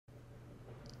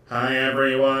Hi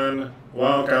everyone,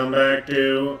 welcome back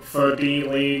to Footy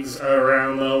Leagues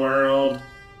Around the World.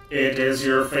 It is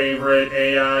your favorite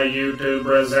AI YouTube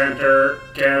presenter,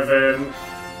 Kevin.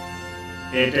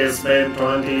 It has been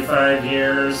 25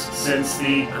 years since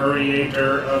the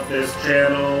creator of this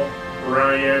channel,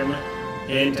 Ryan,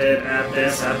 hinted at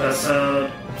this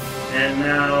episode, and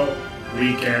now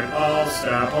we can all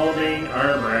stop holding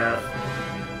our breath.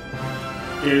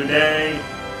 Today,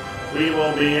 we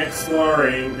will be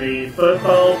exploring the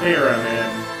football pyramid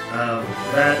of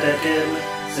Vatican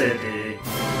City.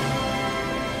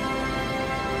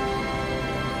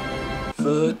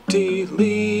 Footy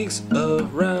leagues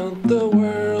around the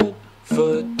world.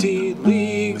 Footy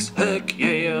leagues, heck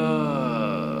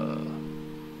yeah!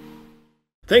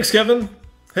 Thanks, Kevin.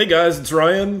 Hey guys, it's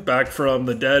Ryan, back from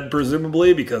the dead,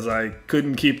 presumably, because I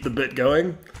couldn't keep the bit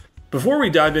going. Before we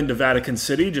dive into Vatican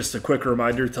City, just a quick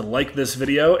reminder to like this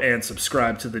video and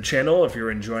subscribe to the channel if you're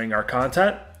enjoying our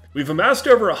content. We've amassed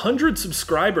over 100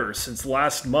 subscribers since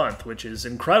last month, which is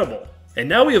incredible. And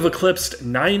now we have eclipsed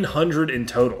 900 in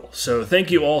total, so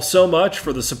thank you all so much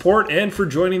for the support and for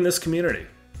joining this community.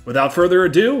 Without further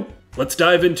ado, let's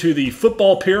dive into the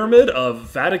football pyramid of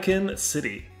Vatican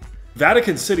City.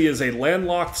 Vatican City is a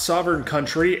landlocked sovereign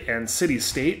country and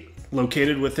city-state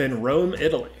located within Rome,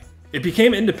 Italy. It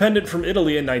became independent from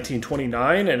Italy in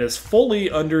 1929 and is fully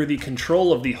under the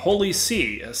control of the Holy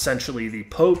See, essentially the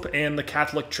Pope and the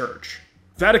Catholic Church.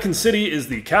 Vatican City is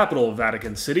the capital of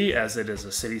Vatican City, as it is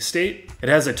a city-state. It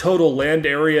has a total land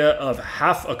area of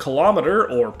half a kilometer,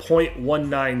 or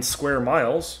 0.19 square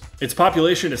miles. Its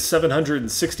population is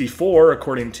 764,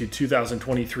 according to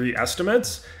 2023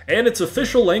 estimates, and its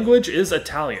official language is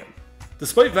Italian.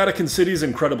 Despite Vatican City's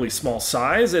incredibly small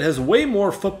size, it has way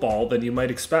more football than you might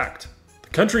expect. The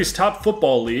country's top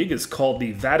football league is called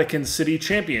the Vatican City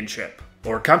Championship,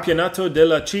 or Campionato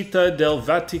della Città del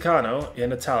Vaticano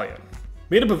in Italian.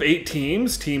 Made up of 8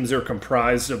 teams, teams are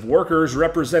comprised of workers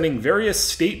representing various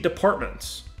state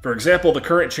departments. For example, the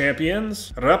current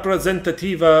champions,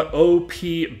 Rappresentativa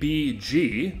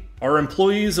OPBG, are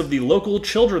employees of the local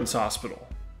children's hospital.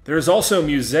 There is also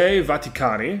Musei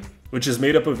Vaticani, which is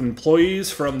made up of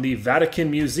employees from the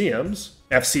Vatican Museums,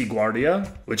 FC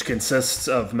Guardia, which consists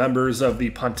of members of the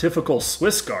Pontifical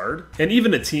Swiss Guard, and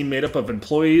even a team made up of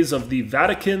employees of the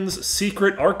Vatican's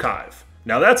Secret Archive.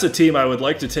 Now that's a team I would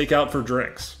like to take out for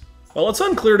drinks. While it's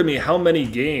unclear to me how many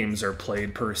games are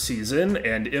played per season,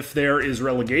 and if there is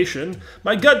relegation,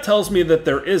 my gut tells me that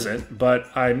there isn't, but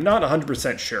I'm not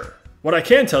 100% sure. What I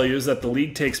can tell you is that the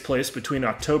league takes place between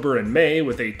October and May,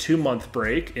 with a 2-month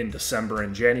break in December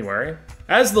and January.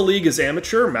 As the league is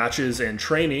amateur, matches and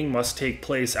training must take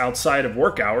place outside of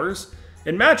work hours,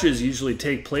 and matches usually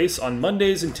take place on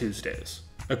Mondays and Tuesdays.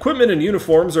 Equipment and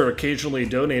uniforms are occasionally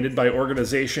donated by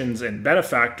organizations and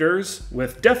benefactors,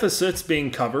 with deficits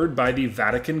being covered by the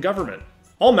Vatican government.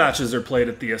 All matches are played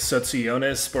at the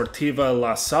Associazione Sportiva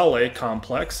La Salle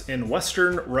complex in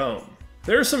western Rome.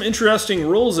 There are some interesting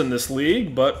rules in this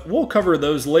league, but we'll cover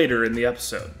those later in the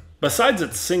episode. Besides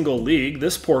its single league,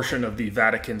 this portion of the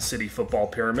Vatican City football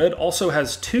pyramid also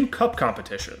has 2 cup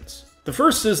competitions. The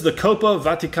first is the Coppa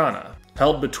Vaticana,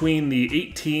 held between the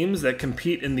 8 teams that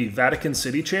compete in the Vatican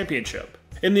City Championship.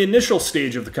 In the initial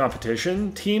stage of the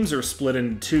competition, teams are split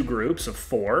into 2 groups of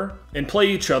 4 and play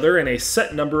each other in a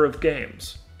set number of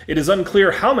games. It is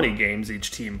unclear how many games each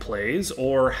team plays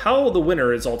or how the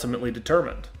winner is ultimately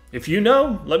determined. If you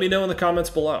know, let me know in the comments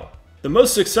below. The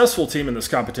most successful team in this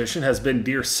competition has been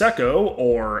Dir Secco,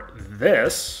 or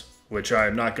this, which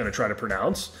I'm not going to try to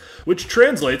pronounce, which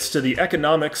translates to the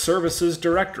Economic Services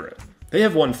Directorate. They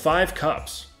have won 5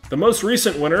 cups. The most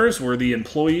recent winners were the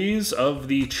employees of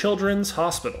the Children's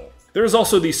Hospital. There is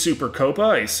also the Super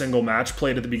Coppa, a single match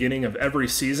played at the beginning of every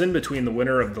season between the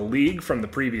winner of the league from the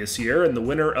previous year and the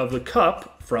winner of the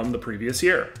cup from the previous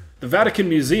year. The Vatican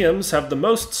Museums have the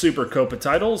most Super Coppa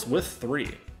titles with 3.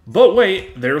 But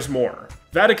wait, there's more.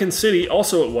 Vatican City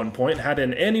also at one point had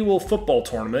an annual football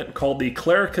tournament called the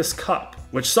Clericus Cup,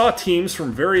 which saw teams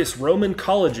from various Roman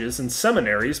colleges and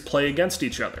seminaries play against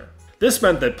each other. This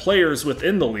meant that players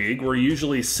within the league were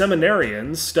usually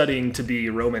seminarians studying to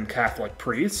be Roman Catholic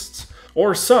priests,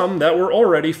 or some that were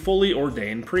already fully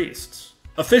ordained priests.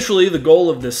 Officially, the goal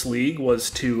of this league was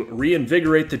to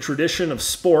reinvigorate the tradition of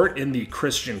sport in the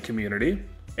Christian community,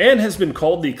 and has been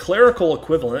called the clerical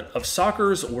equivalent of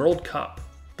soccer's World Cup.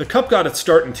 The Cup got its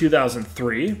start in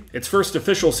 2003, its first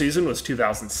official season was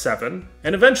 2007,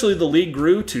 and eventually the league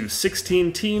grew to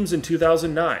 16 teams in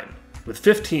 2009, with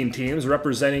 15 teams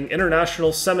representing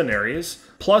international seminaries,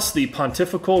 plus the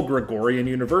Pontifical Gregorian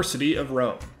University of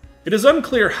Rome. It is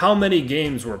unclear how many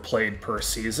games were played per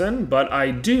season, but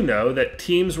I do know that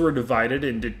teams were divided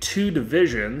into two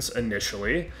divisions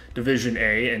initially, Division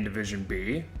A and Division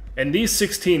B, and these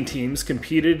 16 teams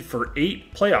competed for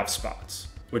 8 playoff spots,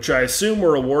 which I assume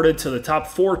were awarded to the top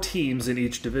 4 teams in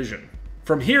each division.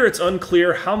 From here, it's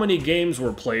unclear how many games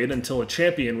were played until a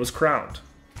champion was crowned.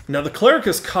 Now, the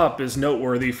Clericus Cup is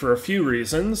noteworthy for a few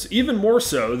reasons, even more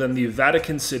so than the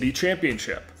Vatican City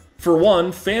Championship. For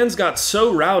one, fans got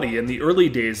so rowdy in the early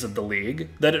days of the league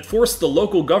that it forced the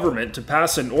local government to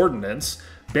pass an ordinance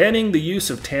banning the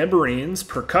use of tambourines,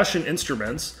 percussion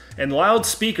instruments, and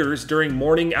loudspeakers during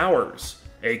morning hours,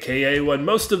 aka when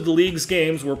most of the league's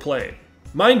games were played.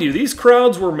 Mind you, these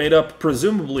crowds were made up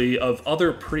presumably of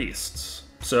other priests,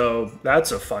 so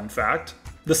that's a fun fact.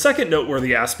 The second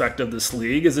noteworthy aspect of this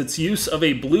league is its use of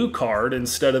a blue card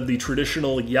instead of the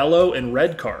traditional yellow and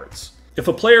red cards. If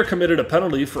a player committed a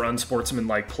penalty for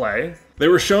unsportsmanlike play, they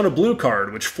were shown a blue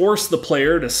card, which forced the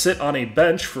player to sit on a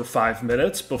bench for 5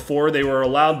 minutes before they were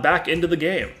allowed back into the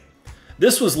game.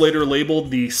 This was later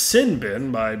labeled the sin bin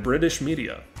by British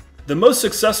media. The most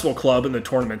successful club in the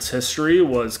tournament's history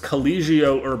was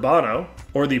Collegio Urbano,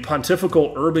 or the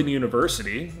Pontifical Urban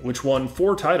University, which won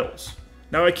 4 titles.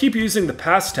 Now, I keep using the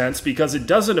past tense because it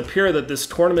doesn't appear that this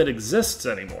tournament exists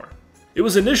anymore. It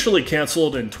was initially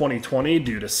cancelled in 2020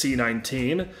 due to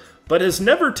C-19, but has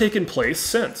never taken place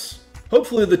since.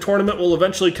 Hopefully the tournament will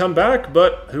eventually come back,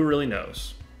 but who really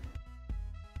knows?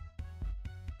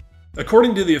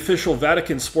 According to the official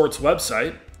Vatican Sports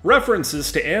website,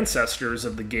 references to ancestors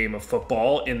of the game of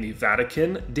football in the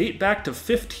Vatican date back to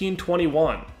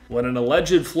 1521, when an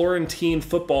alleged Florentine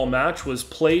football match was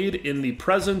played in the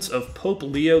presence of Pope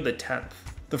Leo X.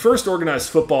 The first organized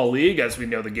football league, as we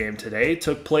know the game today,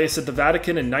 took place at the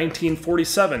Vatican in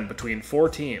 1947 between 4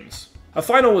 teams. A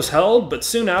final was held, but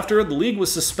soon after, the league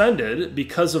was suspended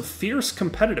because of fierce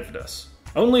competitiveness.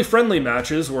 Only friendly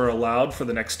matches were allowed for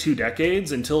the next 2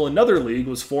 decades until another league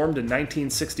was formed in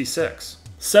 1966.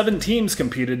 7 teams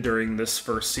competed during this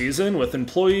first season, with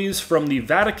employees from the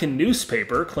Vatican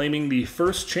newspaper claiming the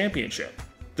first championship.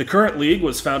 The current league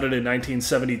was founded in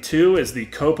 1972 as the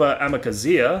Coppa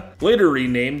Amicizia, later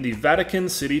renamed the Vatican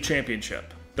City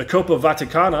Championship. The Coppa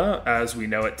Vaticana, as we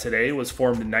know it today, was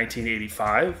formed in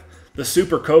 1985, the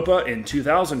Supercoppa in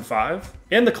 2005,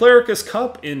 and the Clericus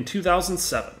Cup in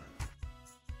 2007.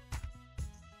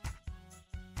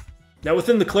 Now,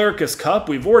 within the Clericus Cup,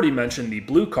 we've already mentioned the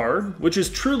blue card, which is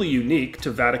truly unique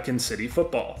to Vatican City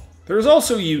football. There is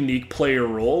also a unique player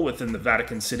rule within the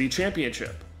Vatican City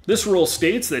Championship. This rule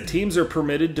states that teams are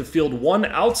permitted to field 1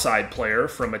 outside player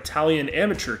from Italian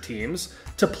amateur teams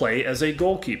to play as a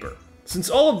goalkeeper. Since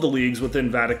all of the leagues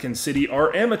within Vatican City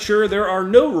are amateur, there are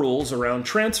no rules around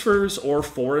transfers or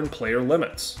foreign player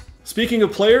limits. Speaking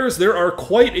of players, there are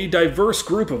quite a diverse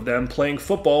group of them playing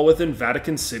football within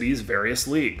Vatican City's various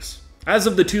leagues. As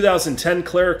of the 2010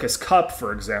 Clericus Cup,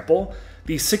 for example,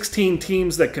 the 16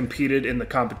 teams that competed in the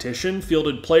competition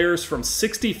fielded players from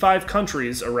 65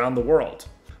 countries around the world.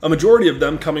 A majority of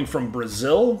them coming from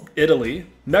Brazil, Italy,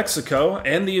 Mexico,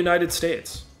 and the United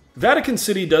States. Vatican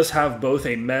City does have both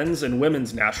a men's and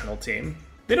women's national team.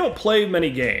 They don't play many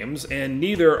games, and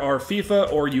neither are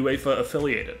FIFA or UEFA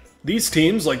affiliated. These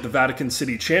teams, like the Vatican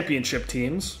City Championship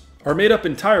teams, are made up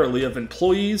entirely of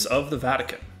employees of the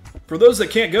Vatican. For those that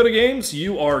can't go to games,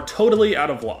 you are totally out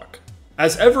of luck.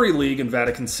 As every league in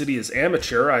Vatican City is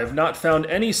amateur, I have not found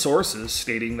any sources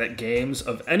stating that games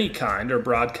of any kind are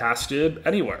broadcasted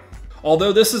anywhere.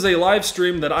 Although this is a live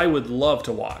stream that I would love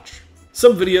to watch.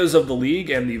 Some videos of the league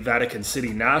and the Vatican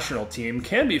City national team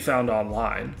can be found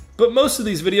online, but most of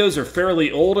these videos are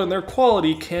fairly old and their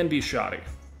quality can be shoddy.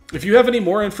 If you have any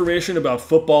more information about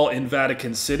football in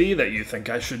Vatican City that you think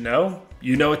I should know,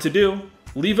 you know what to do.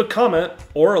 Leave a comment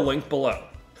or a link below.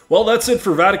 Well, that's it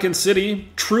for Vatican City.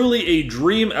 Truly a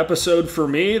dream episode for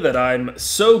me that I'm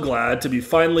so glad to be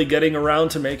finally getting around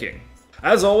to making.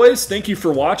 As always, thank you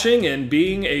for watching and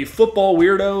being a football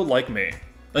weirdo like me.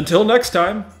 Until next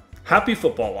time, happy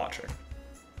football watching.